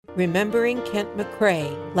Remembering Kent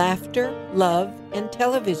McCrae, Laughter, Love, and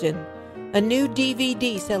Television, a new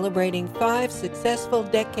DVD celebrating 5 successful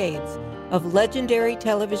decades of legendary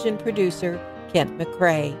television producer Kent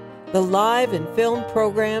McCrae. The live and film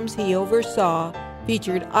programs he oversaw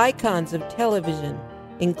featured icons of television,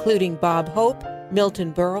 including Bob Hope,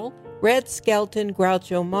 Milton Berle, Red Skelton,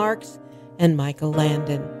 Groucho Marx, and Michael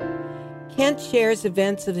Landon. Kent shares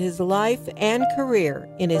events of his life and career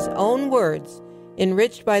in his own words,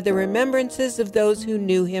 enriched by the remembrances of those who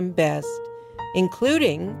knew him best,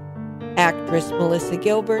 including actress Melissa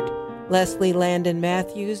Gilbert, Leslie Landon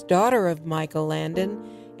Matthews, daughter of Michael Landon,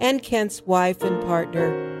 and Kent's wife and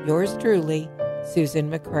partner, yours truly,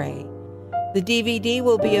 Susan McCrae. The DVD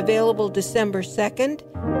will be available December 2nd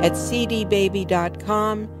at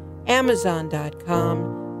cdbaby.com,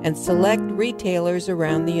 amazon.com, and select retailers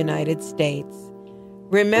around the United States.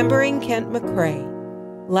 Remembering Kent McCrae,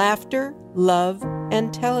 Laughter, Love,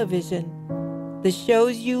 and Television. The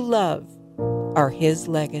shows you love are his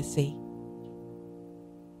legacy.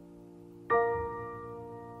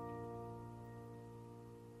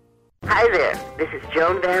 Hi there, this is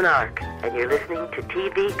Joan Van Ark, and you're listening to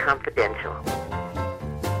TV Confidential.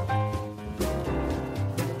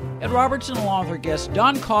 Ed Robertson, along with our guests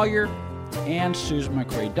Don Collier and Susan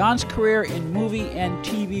McCrae. Don's career in movie and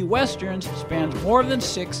TV westerns spans more than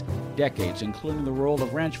 6 decades, including the role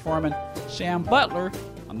of ranch foreman Sam Butler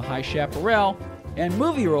on The High Chaparral, and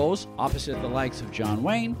movie roles opposite the likes of John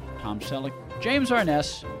Wayne, Tom Selleck, James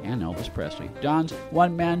Arness, and Elvis Presley. Don's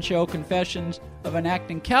one-man show, Confessions of an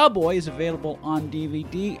Acting Cowboy, is available on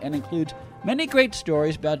DVD and includes many great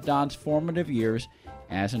stories about Don's formative years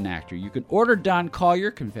as an actor. You can order Don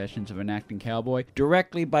Collier, Confessions of an Acting Cowboy,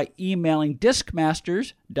 directly by emailing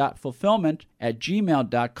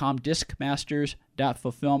discmasters.fulfillment@gmail.com,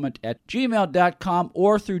 discmasters.fulfillment@gmail.com,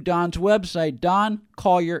 or through Don's website,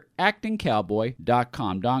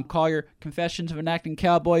 doncollieractingcowboy.com. Don Collier, Confessions of an Acting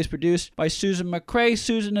Cowboy, is produced by Susan McCrae.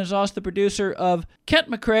 Susan is also the producer of Kent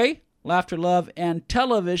McCrae, Laughter, Love, and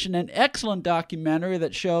Television, an excellent documentary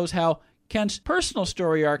that shows how Kent's personal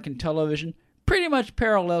story arc in television pretty much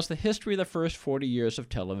parallels the history of the first 40 years of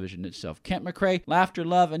television itself. Kent McCrae, Laughter,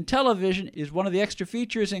 Love, and Television is one of the extra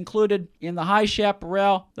features included in The High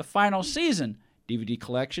Chaparral, the final season DVD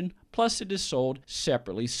collection, plus it is sold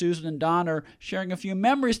separately. Susan and Don are sharing a few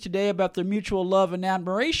memories today about their mutual love and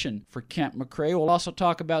admiration for Kent McCrae. We'll also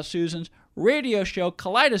talk about Susan's radio show,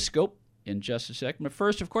 Kaleidoscope, in just a second. But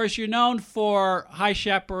first, of course, you're known for High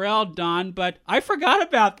Chaparral, Don, but I forgot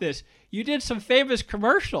about this. You did some famous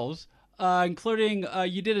commercials, including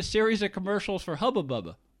you did a series of commercials for Hubba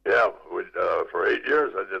Bubba. Yeah, for 8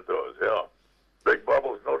 years I did those, yeah. Big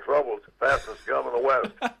bubbles, no troubles, fastest gum in the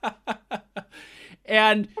West.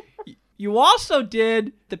 And you also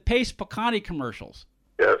did the Pace Picante commercials.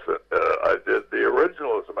 Yes, I did the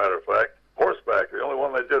original, as a matter of fact, horseback. The only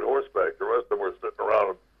one I did horseback. The rest of them were sitting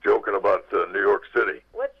around joking about New York City.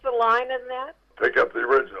 What's the line in that? Pick up the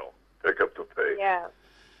original. Pick up the pace. Yeah,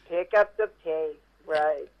 pick up the pace,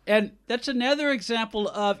 right. And that's another example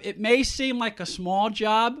of, it may seem like a small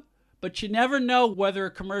job, but you never know whether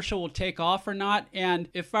a commercial will take off or not. And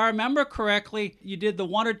if I remember correctly, you did the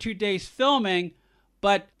 1 or 2 days filming,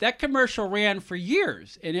 but that commercial ran for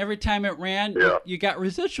years. And every time it ran, yeah, you got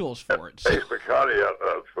residuals for it. Pace Picante,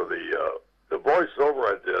 for the voiceover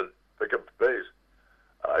I did, Pick Up the Pace,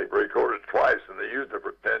 I recorded twice, and they used it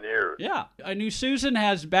for 10 years. Yeah. I knew Susan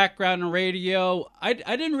has background in radio. I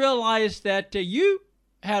didn't realize that you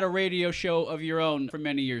had a radio show of your own for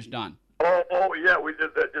many years, Don. Oh yeah, we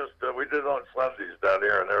did that we did it on Sundays down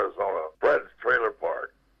here in Arizona. Fred's Trailer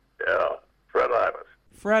Park. Yeah, Fred Imus.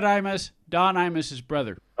 Fred Imus, Don Imus'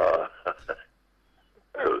 brother. A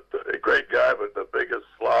great guy, but the biggest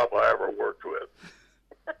slob I ever worked with.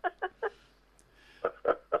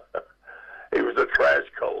 He was a trash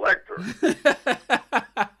collector.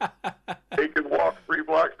 He could walk 3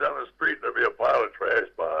 blocks down the street and there'd be a pile of trash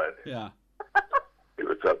behind him. Yeah. He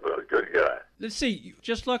was a good guy. Let's see.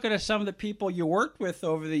 Just looking at some of the people you worked with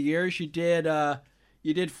over the years, you did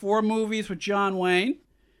 4 movies with John Wayne.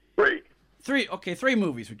 3. Okay, 3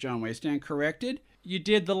 movies with John Wayne. Stand corrected. You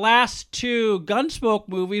did the last 2 Gunsmoke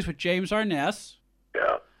movies with James Arness.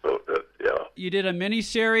 Yeah. Yeah. You did a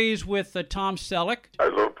miniseries with Tom Selleck. I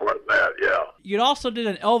was a little part in that. Yeah. You also did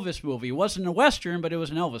an Elvis movie. It wasn't a Western, but it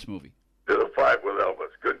was an Elvis movie. Did a fight with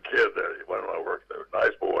Elvis. Good kid there. When I worked there.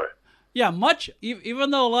 Nice boy. Yeah,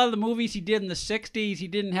 even though a lot of the movies he did in the 60s, he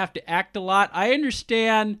didn't have to act a lot. I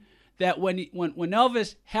understand that when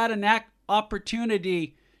Elvis had an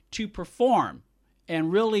opportunity to perform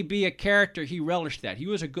and really be a character, he relished that. He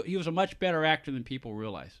was a much better actor than people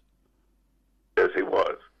realize. Yes, he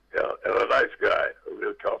was. nice guy, a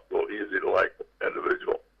real comfortable, easy to like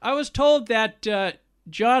individual. I was told that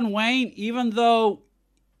John Wayne, even though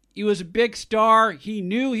he was a big star, he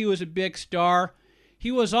knew he was a big star.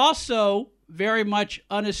 He was also very much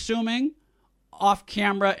unassuming off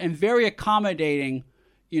camera and very accommodating,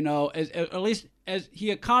 at least as he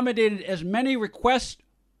accommodated as many requests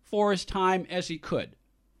for his time as he could.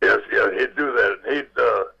 Yes, yeah, he'd do that.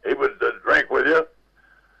 He would drink with you.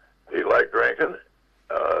 He liked drinking.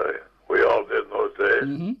 We all did in those days.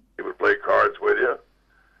 Mm-hmm. He would play cards with you.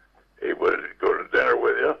 He would go to dinner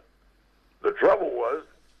with you. The trouble was,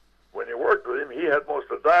 when you worked with him, he had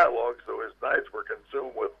most of the dialogue, so his nights were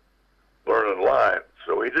consumed with learning lines.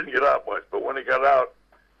 So he didn't get out much. But when he got out,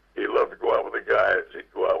 he loved to go out with the guys.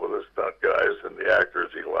 He'd go out with the stunt guys and the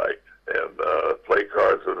actors he liked and play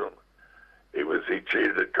cards with them. He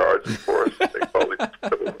cheated at cards, of course. They called him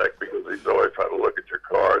Neck because he's always trying to look at your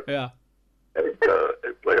card. Yeah. And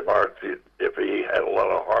he'd play hearts. If he had a lot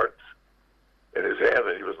of hearts in his hand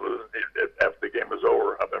and he was losing, after the game was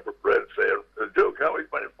over, I remember Fred saying, Duke, how many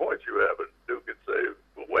points you have? And Duke would say,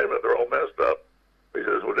 well, wait a minute, they're all messed up. He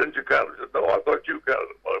says, well, didn't you count them? He said, no, I thought you counted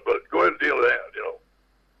them. But go ahead and deal with that,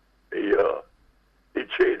 He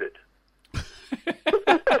cheated.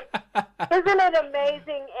 Isn't it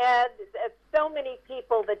amazing, Ed, that so many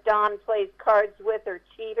people that Don plays cards with are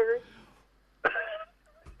cheaters?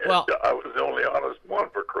 Well, I was the only honest one,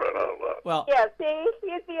 for crying out loud. Well, Yeah, see?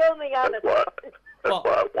 He's the only honest one. That's why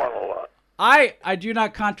I won a lot. I do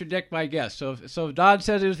not contradict my guess. So if Don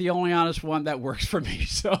says he was the only honest one, that works for me.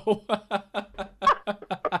 So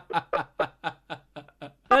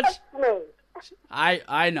That's me.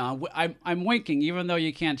 I know. I'm winking, even though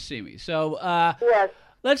you can't see me. So Yes.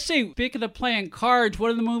 let's see. Speaking of playing cards, one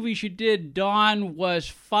of the movies you did, Don, was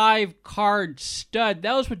 5 Card Stud.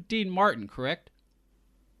 That was with Dean Martin, correct?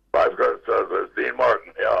 5 Card Stud was Dean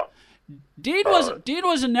Martin, yeah. Dean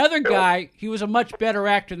was another guy. He was a much better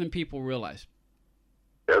actor than people realize.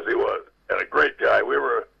 Yes, he was, and a great guy.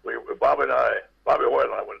 Bobby White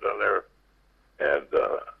and I went down there, and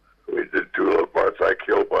we did 2 little parts. I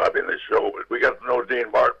killed Bobby in the show, but we got to know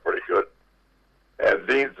Dean Martin pretty good. And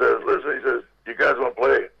Dean says, listen, he says, you guys want to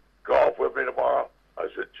play golf with me tomorrow? I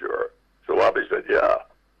said, sure. So Bobby said, yeah.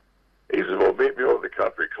 He said, well, meet me over the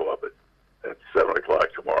country club at 7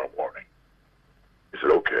 o'clock tomorrow morning. He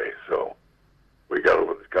said, okay. So we got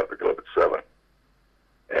over to the country club at 7.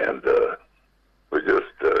 And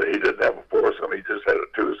he didn't have a foursome. He just had a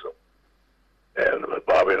twosome. And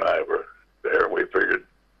Bobby and I were there, and we figured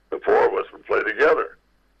the 4 of us would play together.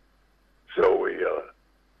 So we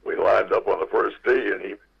lined up on the first tee, and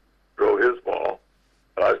he drove his ball.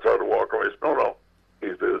 And I started walking away. He said, no. He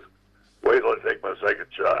says, wait till I take my second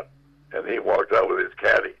shot. And he walked out with his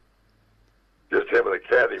caddy. Just him and a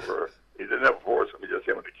caddy he didn't have a foursome, just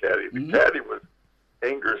him and a caddy. The caddy was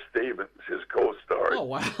Inger Stevens, his co-star. Oh,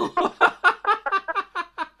 wow.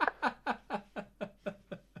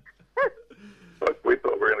 But we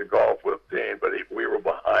thought we were going to golf with Dean, but we were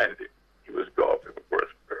behind him. He was golfing, of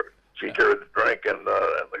course. She carried the drink and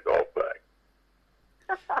the golf bag.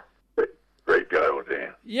 Great guy, Dean.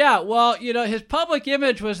 Yeah, well, his public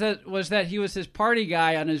image was that he was this party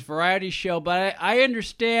guy on his variety show, but I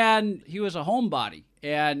understand he was a homebody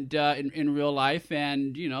and in real life,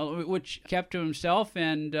 and which kept to himself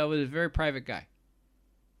and was a very private guy.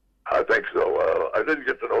 I think so. I didn't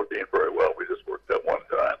get to know Dean very well. We just worked that one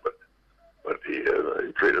time, but he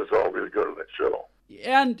treated us all really good on that show.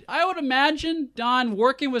 And I would imagine, Don,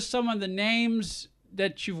 working with some of the names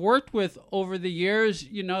that you've worked with over the years,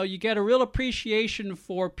 you get a real appreciation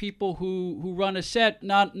for people who run a set,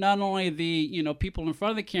 not only the, people in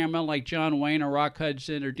front of the camera like John Wayne or Rock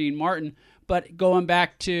Hudson or Dean Martin, but going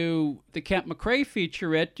back to the Kent McRae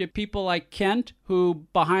featurette, people like Kent who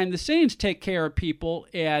behind the scenes take care of people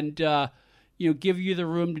and, give you the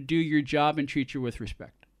room to do your job and treat you with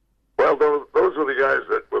respect. Well, those were the guys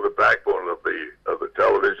that were the backbone of the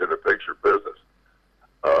television and picture business.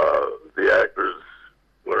 The actors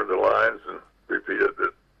learned the lines and repeated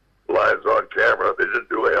the lines on camera. They didn't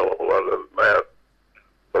do a hell of a lot of math.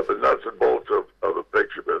 But the nuts and bolts of the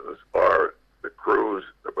picture business are the crews,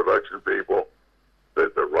 the production people, the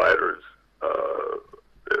writers.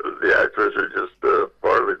 The actors are just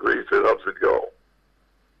part of the grease that helps it go.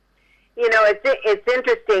 It's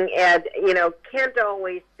interesting, Ed. Kent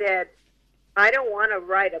always said, I don't want to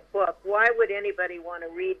write a book. Why would anybody want to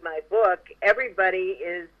read my book? Everybody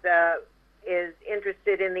is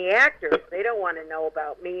interested in the actors. They don't want to know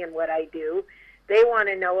about me and what I do. They want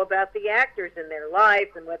to know about the actors and their life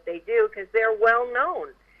and what they do because they're well known.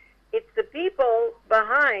 It's the people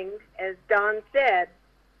behind, as Don said,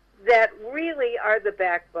 that really are the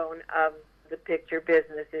backbone of the picture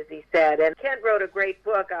business, as he said. And Kent wrote a great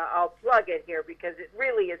book. I'll plug it here because it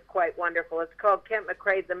really is quite wonderful. It's called Kent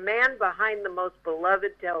McCrae, The Man Behind the Most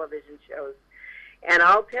Beloved Television Shows. And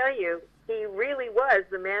I'll tell you, he really was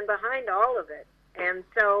the man behind all of it. And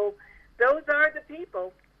so those are the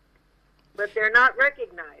people, but they're not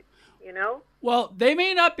recognized, you know? Well, they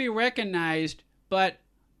may not be recognized, but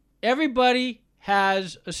everybody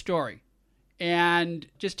has a story. And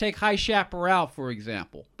just take High Chaparral, for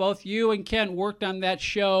example. Both you and Ken worked on that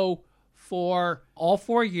show for all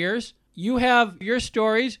 4 years. You have your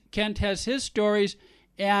stories, Kent has his stories,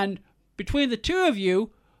 and between the two of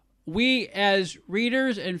you, we as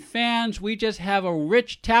readers and fans, we just have a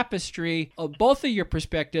rich tapestry of both of your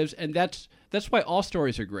perspectives, and that's why all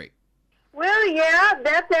stories are great. Well, yeah,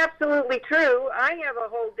 that's absolutely true. I have a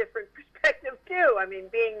whole different perspective, too. I mean,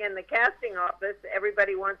 being in the casting office,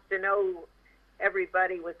 everybody wants to know who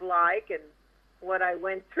everybody was like and what I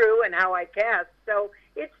went through and how I cast. So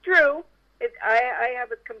it's true. I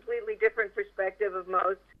have a completely different perspective of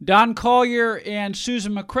most. Don Collier and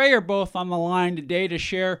Susan McCrae are both on the line today to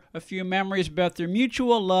share a few memories about their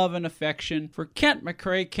mutual love and affection for Kent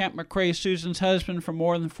McCrae. Kent McCrae, Susan's husband for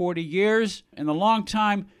more than 40 years, and the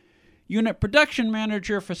longtime unit production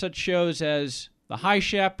manager for such shows as The High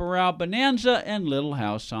Chaparral, Bonanza, and Little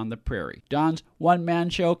House on the Prairie. Don's one-man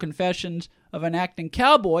show, Confessions of an Acting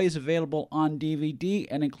Cowboy, is available on DVD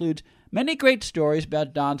and includes many great stories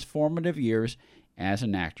about Don's formative years as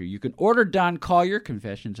an actor. You can order Don Collier,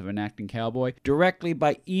 Confessions of an Acting Cowboy, directly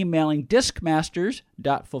by emailing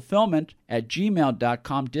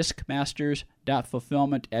discmasters.fulfillment@gmail.com,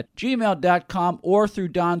 discmasters.fulfillment@gmail.com, or through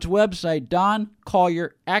Don's website,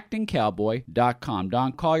 doncollieractingcowboy.com.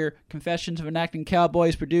 Don Collier, Confessions of an Acting Cowboy,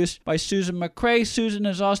 is produced by Susan McCrae. Susan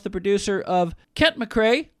is also the producer of Kent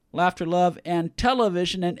McCrae, Laughter, Love, and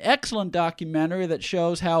Television, an excellent documentary that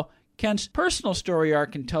shows how Kent's personal story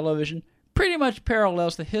arc in television pretty much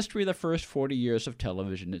parallels the history of the first 40 years of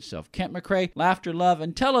television itself. Kent McCrae, Laughter, Love,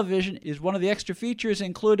 and Television is one of the extra features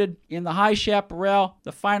included in the High Chaparral,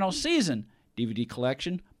 the final season DVD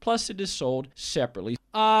collection, plus it is sold separately.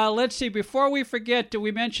 Let's see, before we forget,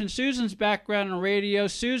 we mention Susan's background in radio.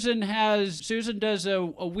 Susan does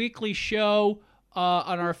a weekly show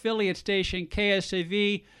on our affiliate station,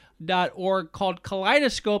 KSAV.org, called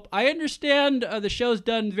Kaleidoscope. I understand the show's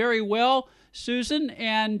done very well, Susan,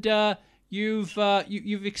 and you've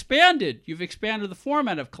expanded. You've expanded the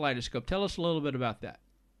format of Kaleidoscope. Tell us a little bit about that.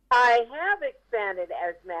 I have expanded,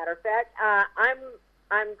 as a matter of fact.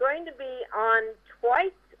 I'm going to be on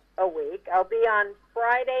twice a week. I'll be on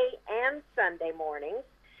Friday and Sunday mornings,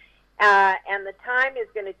 and the time is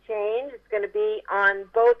going to change. It's going to be on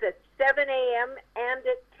both at 7 a.m. and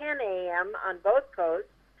at 10 a.m. on both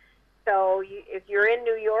coasts. So if you're in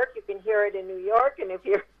New York, you can hear it in New York, and if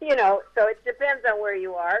you're, so it depends on where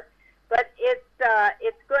you are. But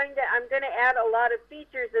I'm going to add a lot of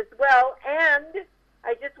features as well, and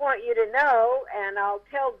I just want you to know, and I'll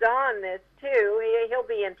tell Don this too, he'll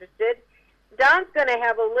be interested. Don's going to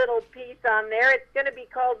have a little piece on there. It's going to be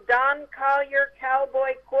called Don Collier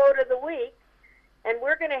Cowboy Quote of the Week, and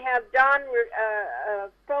we're going to have Don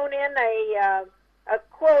phone in a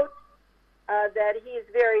quote that he's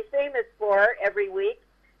very famous for every week.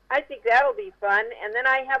 I think that'll be fun. And then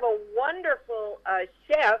I have a wonderful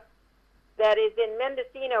chef that is in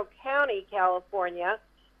Mendocino County, California,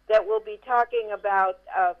 that will be talking about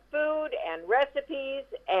food and recipes.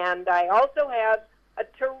 And I also have a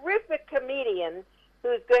terrific comedian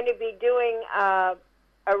who's going to be doing a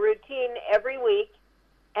routine every week,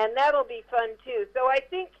 and that'll be fun too. So I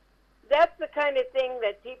think that's the kind of thing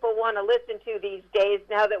that people want to listen to these days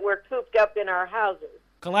now that we're cooped up in our houses.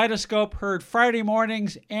 Kaleidoscope heard Friday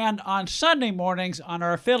mornings and on Sunday mornings on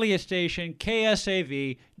our affiliate station,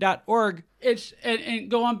 KSAV.org. It's and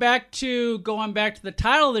going back to the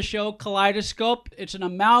title of the show, Kaleidoscope. It's an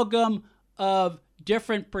amalgam of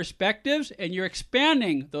different perspectives, and you're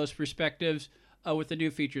expanding those perspectives with the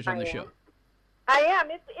new features on the show. I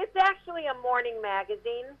am. It's actually a morning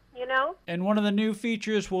magazine, And one of the new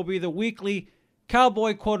features will be the weekly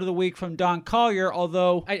Cowboy Quote of the Week from Don Collier,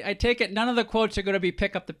 although I take it none of the quotes are going to be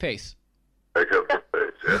pick up the pace. Pick up the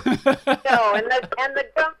pace, yeah. No, and the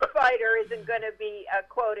gunfighter isn't going to be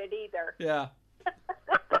quoted either. Yeah.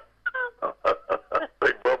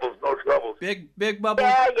 Big bubbles, no troubles. Big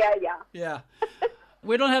bubbles. Yeah.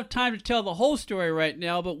 We don't have time to tell the whole story right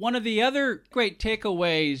now, but one of the other great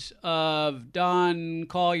takeaways of Don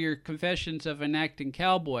Collier, Confessions of an Acting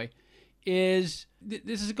Cowboy, is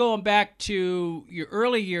this is going back to your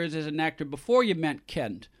early years as an actor before you met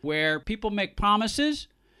Kent, where people make promises,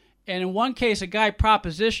 and in one case a guy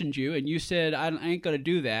propositioned you, and you said, I ain't going to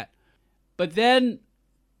do that. But then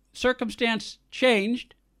circumstance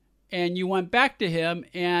changed, and you went back to him,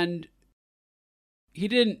 and he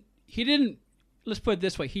didn't, let's put it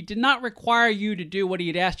this way, he did not require you to do what he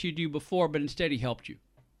had asked you to do before, but instead he helped you.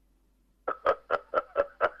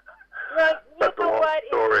 Well, That's a long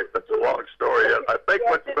story. That's a long story. I think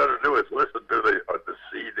what you better do is listen to the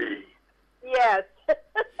CD. Yes.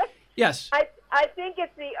 Yes. I think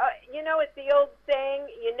it's it's the old saying,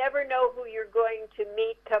 you never know who you're going to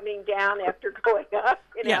meet coming down after going up,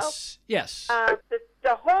 you know? Yes.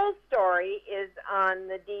 The whole story is on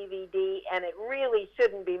the DVD, and it really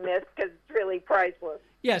shouldn't be missed because it's really priceless.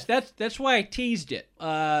 Yes, that's why I teased it.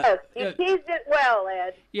 Yes, you teased it well,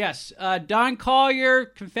 Ed. Yes, Don Collier,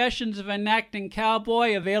 Confessions of an Acting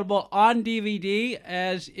Cowboy, available on DVD,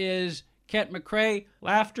 as is Kent McCrae,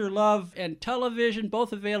 Laughter, Love, and Television,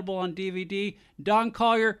 both available on DVD. Don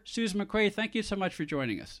Collier, Susan McCrae, thank you so much for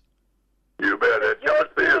joining us. You bet. And come and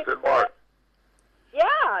see us in March.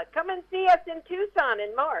 Yeah, come and see us in Tucson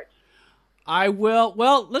in March. I will.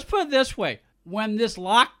 Well, let's put it this way. When this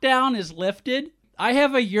lockdown is lifted, I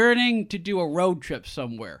have a yearning to do a road trip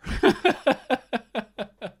somewhere. All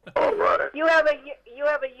right. You have a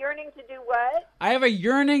yearning to do what? I have a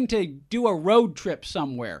yearning to do a road trip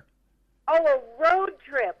somewhere. Oh, a road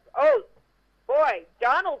trip. Oh, boy,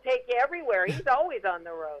 Don will take you everywhere. He's always on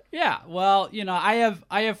the road. Yeah, well, I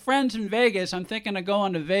have friends in Vegas. I'm thinking of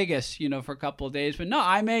going to Vegas, for a couple of days. But no,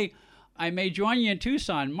 I may join you in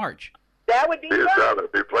Tucson in March. That would be fun.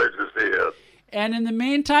 It'd be a pleasure to see you. And in the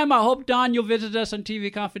meantime, I hope, Don, you'll visit us on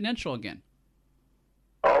TV Confidential again.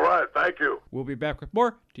 All right, thank you. We'll be back with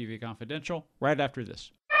more TV Confidential right after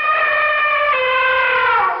this.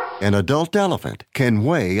 An adult elephant can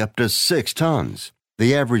weigh up to 6 tons.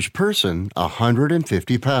 The average person,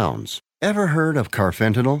 150 pounds. Ever heard of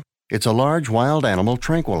carfentanil? It's a large wild animal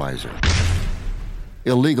tranquilizer.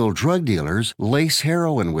 Illegal drug dealers lace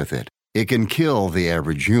heroin with it. It can kill the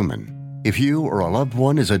average human. If you or a loved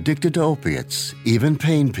one is addicted to opiates, even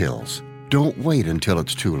pain pills, don't wait until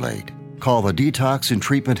it's too late. Call the Detox and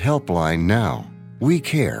Treatment Helpline now. We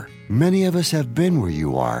care. Many of us have been where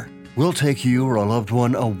you are. We'll take you or a loved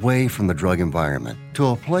one away from the drug environment to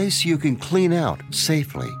a place you can clean out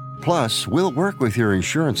safely. Plus, we'll work with your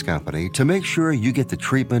insurance company to make sure you get the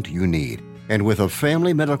treatment you need. And with a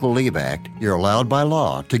Family Medical Leave Act, you're allowed by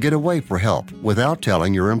law to get away for help without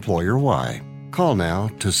telling your employer why. Call now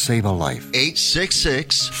to save a life.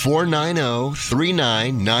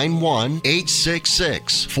 866-490-3991.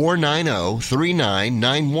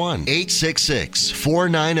 866-490-3991.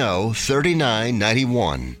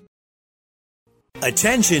 866-490-3991.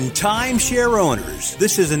 Attention timeshare owners.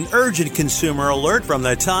 This is an urgent consumer alert from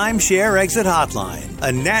the Timeshare Exit Hotline,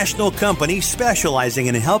 a national company specializing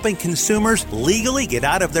in helping consumers legally get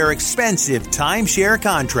out of their expensive timeshare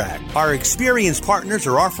contract. Our experienced partners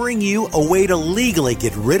are offering you a way to legally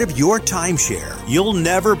get rid of your timeshare. You'll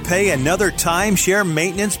never pay another timeshare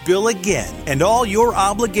maintenance bill again, and all your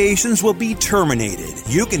obligations will be terminated.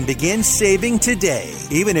 You can begin saving today.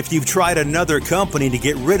 Even if you've tried another company to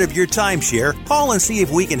get rid of your timeshare, call and see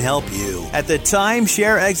if we can help you. At the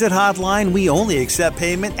Timeshare Exit Hotline, we only accept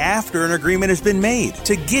payment after an agreement has been made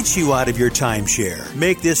to get you out of your timeshare.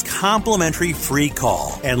 Make this complimentary free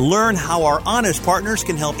call and learn how our honest partners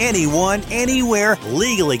can help anyone, anywhere,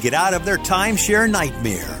 legally get out of their timeshare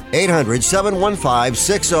nightmare.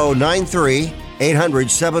 800-715-6093.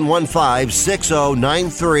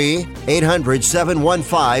 800-715-6093.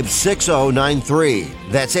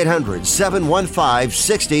 800-715-6093. That's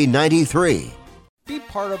 800-715-6093. Be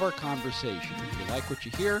part of our conversation. If you like what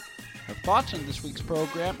you hear, have thoughts on this week's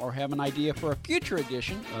program, or have an idea for a future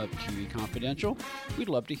edition of TV Confidential, we'd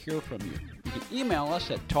love to hear from you. You can email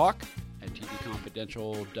us at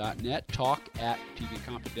talk@tvconfidential.net,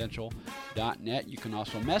 talk@tvconfidential.net. You can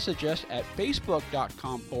also message us at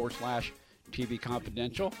facebook.com/TV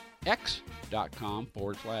Confidential,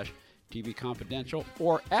 x.com/TV Confidential,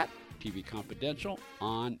 or at TV Confidential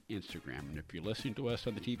on Instagram. And if you're listening to us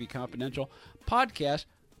on the TV Confidential podcast,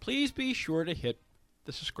 please be sure to hit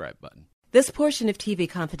the subscribe button. This portion of TV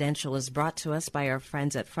Confidential is brought to us by our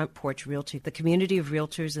friends at Front Porch Realty, the community of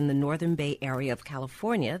realtors in the Northern Bay area of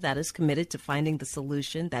California that is committed to finding the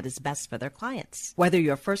solution that is best for their clients. Whether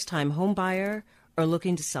you're a first-time home buyer or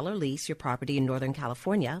looking to sell or lease your property in Northern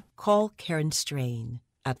California, call Karen Strain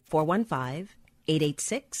at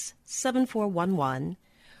 415-886-7411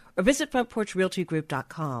 or visit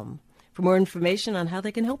frontporchrealtygroup.com for more information on how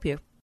they can help you.